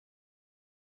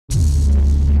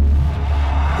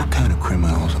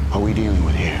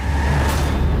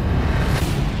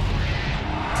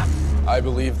I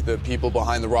believe the people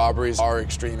behind the robberies are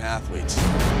extreme athletes.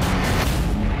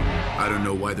 I don't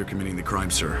know why they're committing the crime,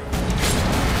 sir.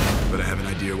 But I have an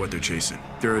idea what they're chasing.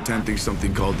 They're attempting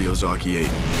something called the Ozaki 8.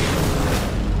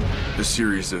 A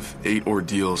series of 8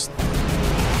 ordeals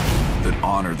that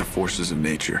honor the forces of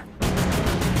nature.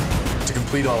 To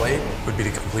complete all 8 would be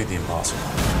to complete the impossible.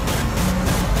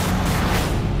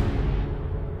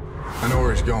 I know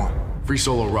where he's going. Free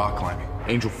solo rock climbing.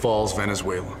 Angel Falls,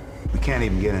 Venezuela. We can't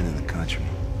even get into the country.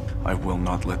 I will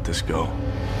not let this go.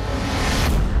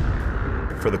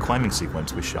 For the climbing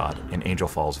sequence we shot in Angel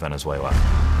Falls, Venezuela.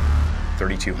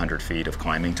 3,200 feet of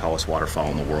climbing, tallest waterfall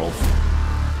in the world.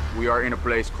 We are in a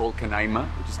place called Canaima,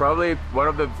 which is probably one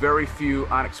of the very few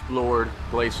unexplored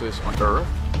places on Earth.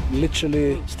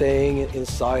 Literally staying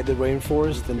inside the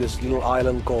rainforest in this little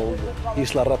island called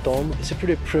Isla Raton. It's a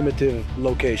pretty primitive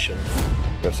location.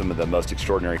 We have some of the most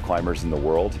extraordinary climbers in the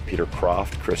world, Peter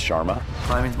Croft, Chris Sharma.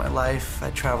 Climbing's my life. I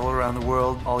travel around the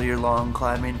world all year long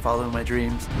climbing, following my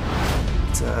dreams.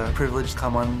 It's a privilege to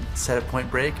come on set at Point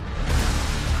Break.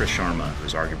 Chris Sharma,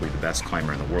 who's arguably the best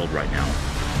climber in the world right now.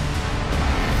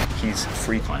 He's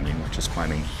free climbing, which is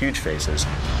climbing huge faces.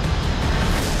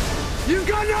 You've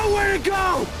got nowhere to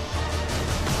go!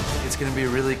 It's going to be a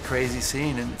really crazy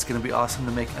scene, and it's going to be awesome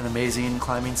to make an amazing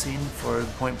climbing scene for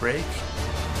Point Break.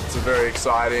 It's a very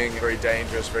exciting, very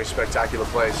dangerous, very spectacular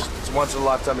place. It's a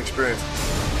once-in-a-lifetime experience.